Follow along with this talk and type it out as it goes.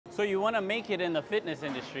So you want to make it in the fitness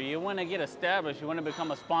industry. You want to get established. You want to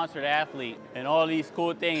become a sponsored athlete and all these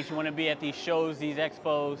cool things. You want to be at these shows, these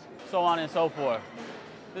expos, so on and so forth.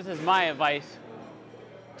 This is my advice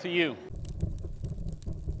to you.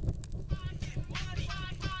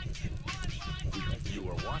 You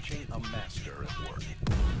are watching a master at work.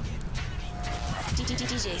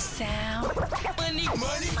 DjSalMoney.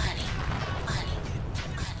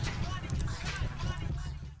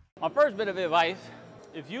 My first bit of advice,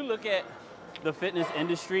 if you look at the fitness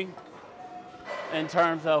industry in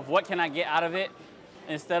terms of what can I get out of it,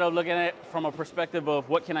 instead of looking at it from a perspective of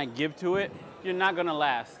what can I give to it, you're not gonna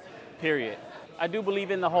last, period. I do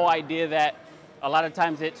believe in the whole idea that a lot of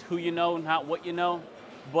times it's who you know, not what you know,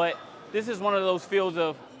 but this is one of those fields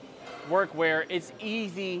of work where it's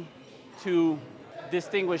easy to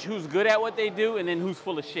distinguish who's good at what they do and then who's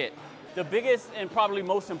full of shit. The biggest and probably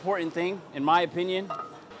most important thing, in my opinion,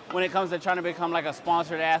 when it comes to trying to become like a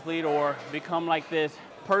sponsored athlete or become like this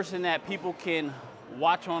person that people can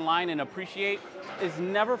watch online and appreciate, is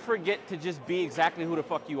never forget to just be exactly who the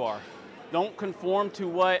fuck you are. Don't conform to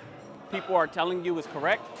what people are telling you is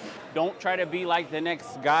correct. Don't try to be like the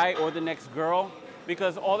next guy or the next girl,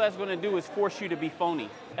 because all that's gonna do is force you to be phony.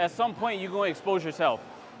 At some point, you're gonna expose yourself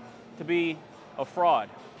to be a fraud.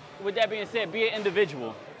 With that being said, be an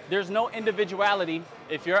individual. There's no individuality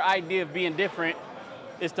if your idea of being different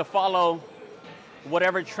is to follow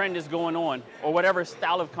whatever trend is going on or whatever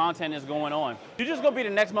style of content is going on. You're just gonna be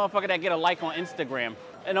the next motherfucker that get a like on Instagram.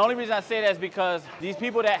 And the only reason I say that is because these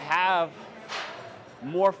people that have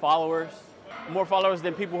more followers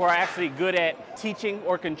than people who are actually good at teaching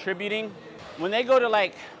or contributing, when they go to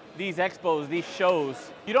like these expos, these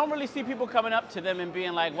shows, you don't really see people coming up to them and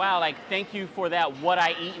being like, wow, like thank you for that what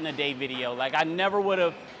I eat in a day video. Like I never would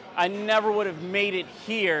have made it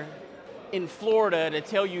here in Florida to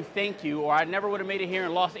tell you thank you, or I never would have made it here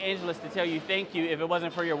in Los Angeles to tell you thank you if it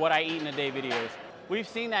wasn't for your what I eat in a day videos. We've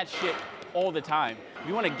seen that shit all the time. If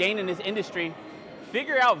you want to gain in this industry,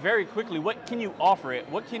 figure out very quickly what can you offer it,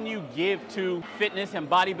 what can you give to fitness and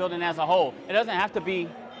bodybuilding as a whole. It doesn't have to be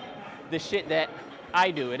the shit that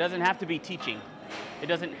I do. It doesn't have to be teaching. It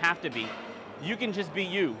doesn't have to be. You can just be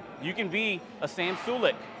you. You can be a Sam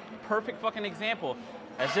Sulik, perfect fucking example.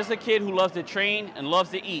 That's just a kid who loves to train and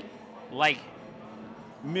loves to eat, like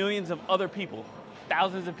millions of other people,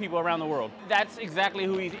 thousands of people around the world. That's exactly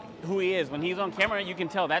who he is. When he's on camera, you can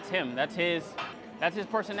tell that's him. That's his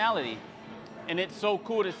personality. And it's so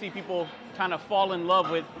cool to see people kind of fall in love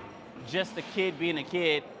with just a kid being a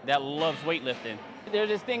kid that loves weightlifting. There's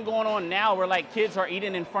this thing going on now where like kids are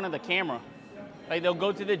eating in front of the camera. Like they'll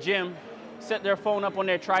go to the gym, set their phone up on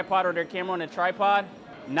their tripod or their camera on a tripod,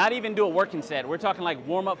 not even do a working set. We're talking like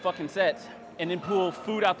warm up fucking sets, and then pull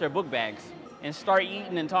food out their book bags and start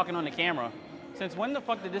eating and talking on the camera. Since when the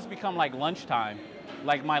fuck did this become like lunchtime?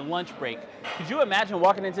 Like my lunch break? Could you imagine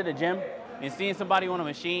walking into the gym and seeing somebody on a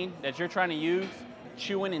machine that you're trying to use,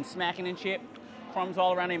 chewing and smacking and shit, crumbs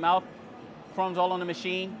all around their mouth, crumbs all on the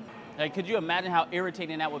machine? Like, could you imagine how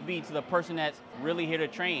irritating that would be to the person that's really here to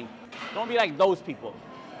train? Don't be like those people.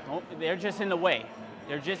 They're just in the way.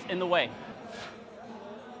 They're just in the way.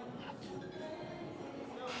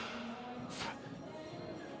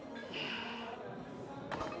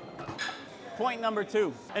 Point number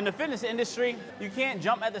 2, in the fitness industry, you can't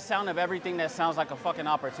jump at the sound of everything that sounds like a fucking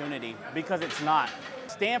opportunity, because it's not.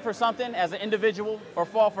 Stand for something as an individual or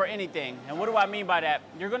fall for anything. And what do I mean by that?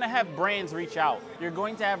 You're gonna have brands reach out. You're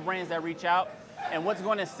going to have brands that reach out, and what's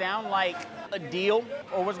gonna sound like a deal,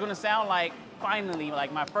 or what's gonna sound like, finally,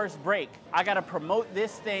 like my first break. I gotta promote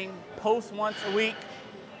this thing, post once a week,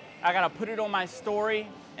 I gotta put it on my story,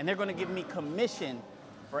 and they're gonna give me commission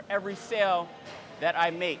for every sale that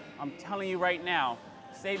I make. I'm telling you right now,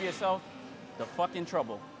 save yourself the fucking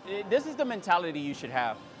trouble. This is the mentality you should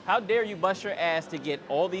have. How dare you bust your ass to get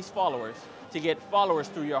all these followers, to get followers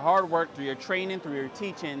through your hard work, through your training, through your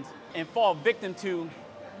teachings, and fall victim to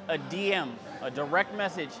a DM, a direct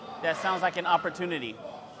message that sounds like an opportunity.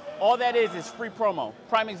 All that is free promo.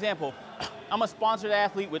 Prime example, I'm a sponsored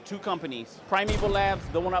athlete with 2 companies, Primeval Labs,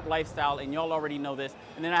 The One Up Lifestyle, and y'all already know this.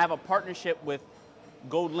 And then I have a partnership with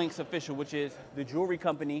Gold Links Official, which is the jewelry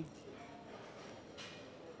company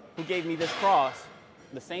who gave me this cross,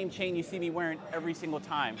 the same chain you see me wearing every single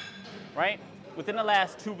time, right? Within the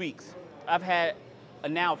last 2 weeks, I've had a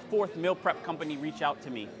now 4th meal prep company reach out to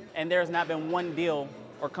me, and there's not been one deal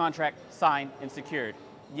or contract signed and secured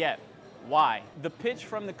yet. Why? The pitch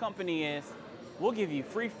from the company is, we'll give you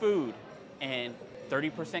free food and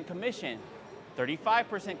 30% commission,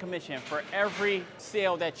 35% commission for every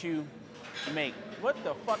sale that you make. What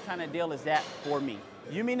the fuck kind of deal is that for me?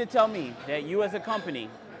 You mean to tell me that you as a company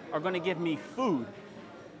are gonna give me food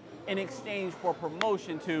in exchange for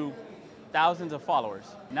promotion to thousands of followers.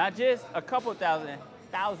 Not just a couple thousand,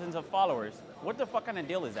 thousands of followers. What the fuck kind of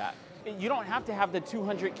deal is that? You don't have to have the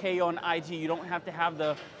 200K on IG. You don't have to have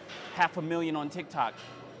the 500,000 on TikTok.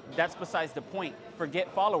 That's besides the point.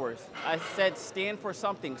 Forget followers. I said stand for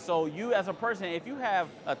something. So you as a person, if you have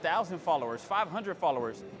 1,000 followers, 500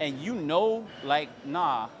 followers, and you know, like,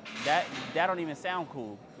 nah, that don't even sound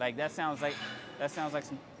cool. Like that sounds like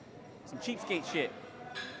some cheapskate shit.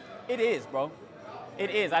 It is, bro. It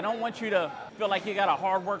is. I don't want you to feel like you gotta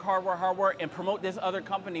hard work, and promote this other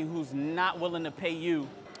company who's not willing to pay you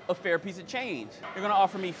a fair piece of change. You're gonna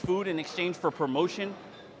offer me food in exchange for promotion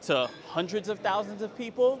to hundreds of thousands of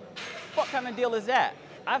people? What kind of deal is that?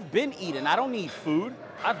 I've been eating. I don't need food.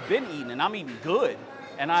 I've been eating, and I'm eating good.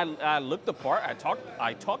 And I look the part. I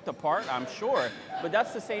talk the part, I'm sure. But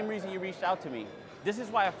that's the same reason you reached out to me. This is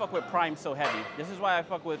why I fuck with Prime so heavy. This is why I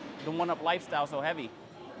fuck with the One Up lifestyle so heavy.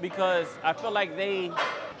 Because I feel like they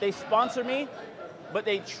sponsor me, but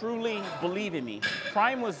they truly believe in me.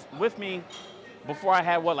 Prime was with me before I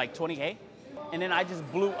had, what, like 20K? And then I just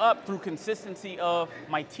blew up through consistency of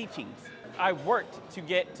my teachings. I worked to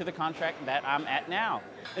get to the contract that I'm at now.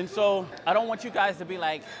 And so I don't want you guys to be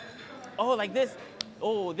like, oh, like this,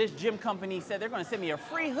 oh, this gym company said they're gonna send me a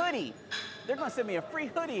free hoodie. They're gonna send me a free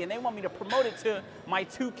hoodie and they want me to promote it to my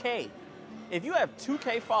 2K. If you have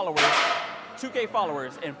 2K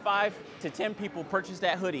followers and 5 to 10 people purchase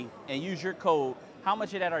that hoodie and use your code, how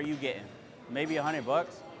much of that are you getting? Maybe $100?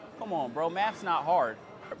 Come on, bro, math's not hard.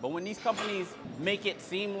 But when these companies make it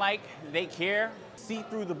seem like they care, see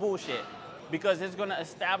through the bullshit. Because it's gonna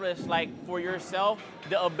establish, like, for yourself,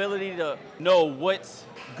 the ability to know what's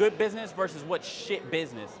good business versus what's shit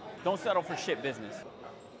business. Don't settle for shit business.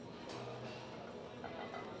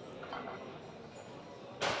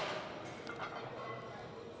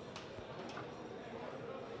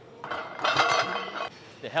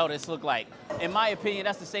 The hell this look like? In my opinion,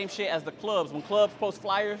 that's the same shit as the clubs. When clubs post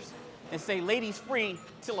flyers and say ladies free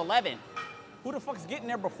till 11. Who the fuck's getting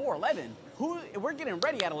there before 11? We're getting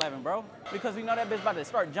ready at 11, bro. Because we know that bitch about to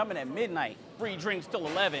start jumping at midnight. Free drinks till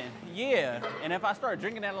 11. Yeah, and if I start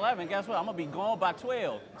drinking at 11, guess what? I'm gonna be gone by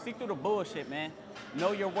 12. See through the bullshit, man.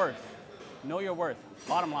 Know your worth. Know your worth,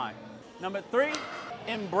 bottom line. Number 3,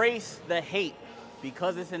 embrace the hate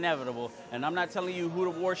because it's inevitable. And I'm not telling you who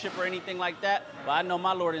to worship or anything like that, but I know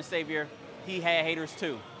my Lord and Savior, he had haters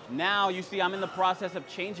too. Now, you see, I'm in the process of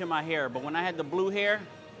changing my hair, but when I had the blue hair,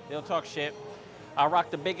 they'll talk shit. I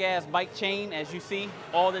rock the big ass bike chain, as you see,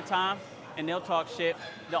 all the time, and they'll talk shit.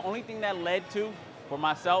 The only thing that led to, for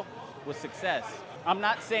myself, was success. I'm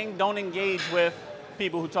not saying don't engage with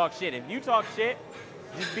people who talk shit. If you talk shit,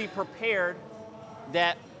 just be prepared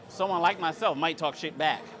that someone like myself might talk shit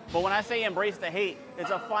back. But when I say embrace the hate, it's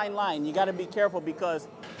a fine line. You gotta be careful because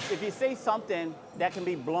if you say something that can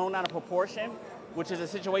be blown out of proportion, which is a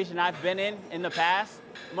situation I've been in the past,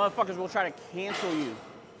 motherfuckers will try to cancel you.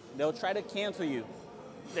 They'll try to cancel you.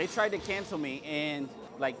 They tried to cancel me, and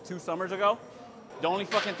like 2 summers ago, the only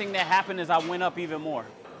fucking thing that happened is I went up even more.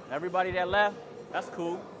 Everybody that left, that's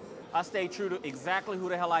cool. I stayed true to exactly who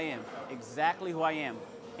the hell I am, exactly who I am.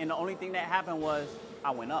 And the only thing that happened was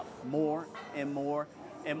I went up more and more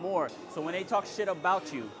and more. So when they talk shit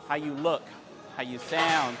about you, how you look, how you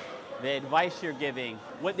sound, the advice you're giving,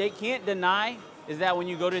 what they can't deny is that when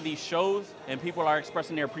you go to these shows and people are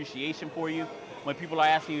expressing their appreciation for you, when people are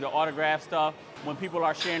asking you to autograph stuff, when people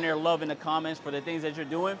are sharing their love in the comments for the things that you're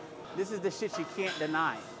doing, this is the shit you can't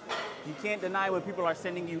deny. You can't deny when people are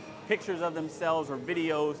sending you pictures of themselves or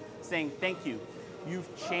videos saying thank you. You've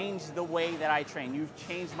changed the way that I train. You've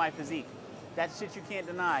changed my physique. That shit you can't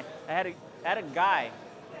deny. I had a guy,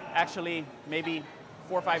 actually maybe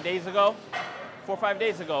 4 or 5 days ago.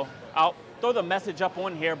 I'll throw the message up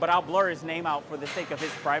on here, but I'll blur his name out for the sake of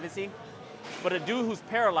his privacy. But a dude who's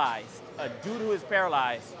paralyzed,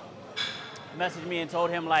 messaged me and told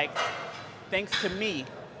him, like, thanks to me,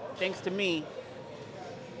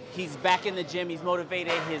 he's back in the gym, he's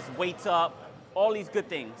motivated, his weight's up, all these good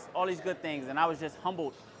things. And I was just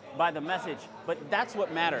humbled by the message. But that's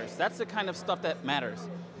what matters. That's the kind of stuff that matters.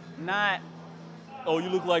 Not, oh, you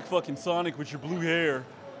look like fucking Sonic with your blue hair.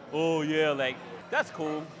 Oh yeah, like, that's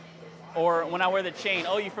cool. Or when I wear the chain,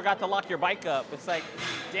 oh, you forgot to lock your bike up. It's like,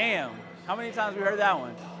 damn, how many times we heard that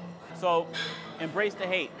one? So, embrace the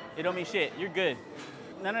hate. It don't mean shit, you're good.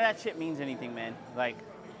 None of that shit means anything, man. Like,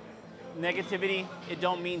 negativity, it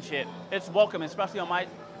don't mean shit. It's welcome, especially on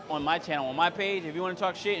my channel, on my page. If you want to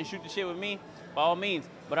talk shit and shoot the shit with me, by all means.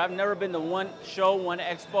 But I've never been to one show, one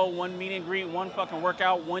expo, one meet and greet, one fucking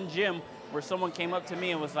workout, one gym where someone came up to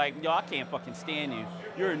me and was like, yo, I can't fucking stand you.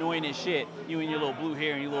 You're annoying as shit. You and your little blue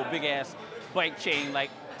hair and your little big ass bike chain. Like,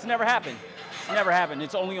 it's never happened. It's never happened.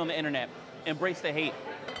 It's only on the internet. Embrace the hate.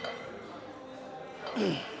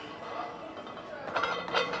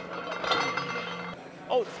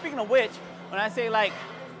 Oh, speaking of which, when I say like,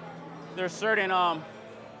 there's certain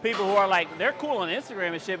people who are like, they're cool on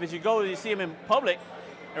Instagram and shit, but you go and you see them in public,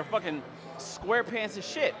 they're fucking square pants as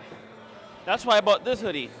shit. That's why I bought this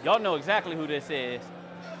hoodie. Y'all know exactly who this is.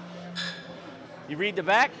 You read the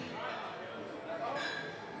back?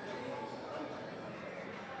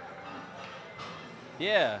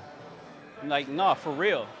 Yeah. Like, no, for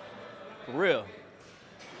real. For real.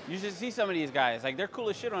 You should see some of these guys. Like, they're cool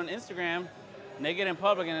as shit on Instagram, and they get in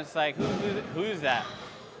public, and it's like, who's that?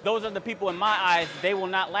 Those are the people, in my eyes, they will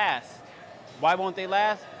not last. Why won't they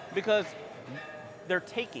last? Because they're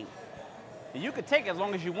taking. You could take as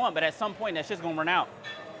long as you want, but at some point, that shit's gonna run out.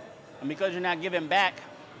 And because you're not giving back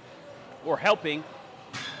or helping, you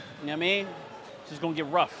know what I mean? It's just gonna get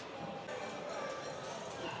rough.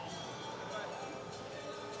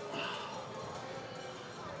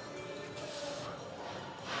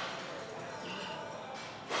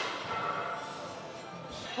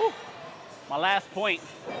 Whew. My last point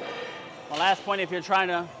if you're trying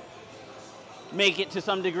to make it to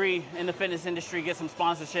some degree in the fitness industry, get some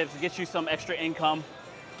sponsorships, get you some extra income.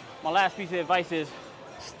 My last piece of advice is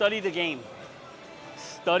study the game.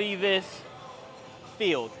 Study this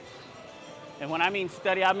field. And when I mean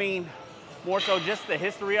study, I mean more so just the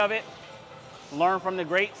history of it. Learn from the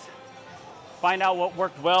greats. Find out what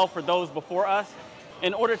worked well for those before us.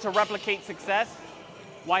 In order to replicate success,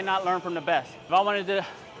 why not learn from the best? If I wanted to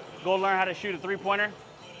go learn how to shoot a three-pointer,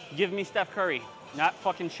 give me Steph Curry, not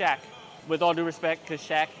fucking Shaq. With all due respect, because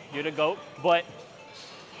Shaq, you're the GOAT, but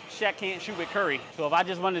Shaq can't shoot with Curry. So if I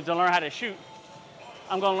just wanted to learn how to shoot,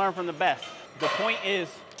 I'm gonna learn from the best. The point is,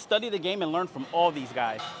 study the game and learn from all these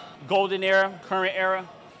guys. Golden era, current era,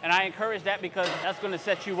 and I encourage that because that's gonna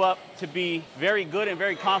set you up to be very good and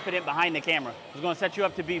very confident behind the camera. It's gonna set you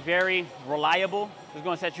up to be very reliable. It's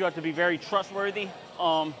gonna set you up to be very trustworthy.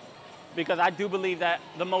 Because I do believe that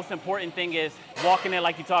the most important thing is walking it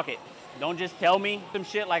like you talk it. Don't just tell me some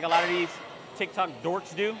shit like a lot of these TikTok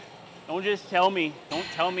dorks do. Don't just tell me. Don't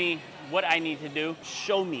tell me what I need to do.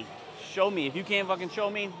 Show me. Show me. If you can't fucking show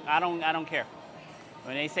me, I don't care.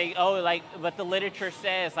 When they say, oh, like, but the literature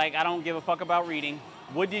says, like, I don't give a fuck about reading.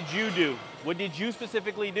 What did you do? What did you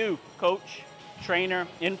specifically do? Coach, trainer,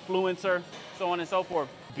 influencer, so on and so forth.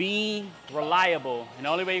 Be reliable. And the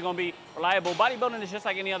only way you're gonna be reliable, bodybuilding is just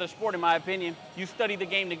like any other sport, in my opinion. You study the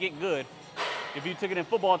game to get good. If you took it in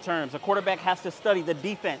football terms, a quarterback has to study the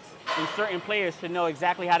defense and certain players to know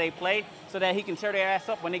exactly how they play so that he can tear their ass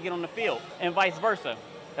up when they get on the field, and vice versa.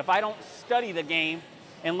 If I don't study the game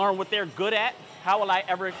and learn what they're good at, how will I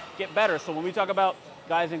ever get better? So when we talk about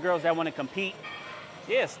guys and girls that want to compete,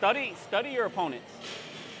 yeah, study your opponents.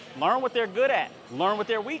 Learn what they're good at. Learn what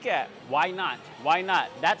they're weak at. Why not? Why not?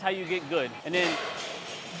 That's how you get good. And then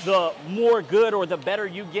the more good or the better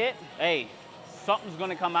you get, hey, something's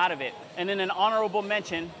gonna come out of it. And then an honorable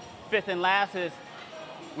mention, fifth and last, is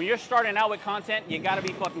when you're starting out with content, you gotta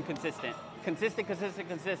be fucking consistent.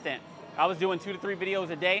 Consistent. I was doing 2 to 3 videos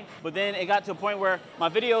a day, but then it got to a point where my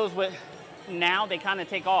videos now they kind of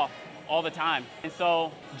take off all the time. And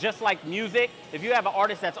so just like music, if you have an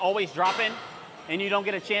artist that's always dropping and you don't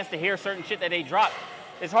get a chance to hear certain shit that they drop,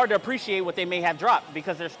 it's hard to appreciate what they may have dropped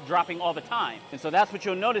because they're dropping all the time. And so that's what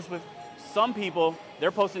you'll notice with some people.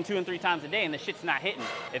 They're posting 2 and 3 times a day and the shit's not hitting.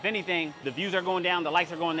 If anything, the views are going down, the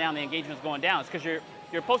likes are going down, the engagement's going down. It's because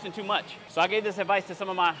you're posting too much. So I gave this advice to some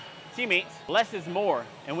of my teammates. Less is more.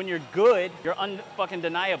 And when you're good, you're unfucking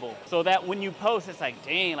deniable. So that when you post, it's like,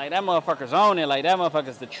 dang, like that motherfucker's on it, like that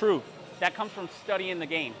motherfucker's the truth. That comes from studying the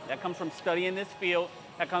game. That comes from studying this field.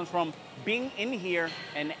 That comes from being in here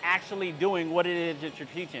and actually doing what it is that you're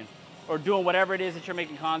teaching or doing whatever it is that you're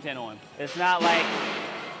making content on. It's not like,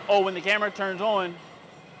 oh, when the camera turns on,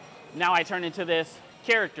 now I turn into this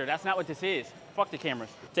character. That's not what this is. Fuck the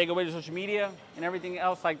cameras. Take away the social media and everything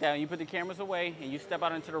else like that. And you put the cameras away and you step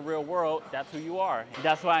out into the real world, that's who you are.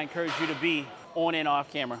 That's why I encourage you to be on and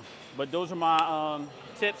off camera. But those are my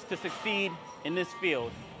tips to succeed in this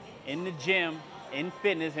field, in the gym, in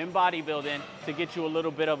fitness, in bodybuilding, to get you a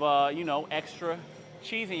little bit of, extra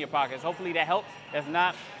cheese in your pockets. Hopefully that helps. If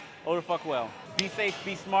not, oh the fuck well. Be safe,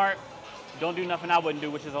 be smart. Don't do nothing I wouldn't do,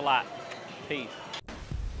 which is a lot. Peace.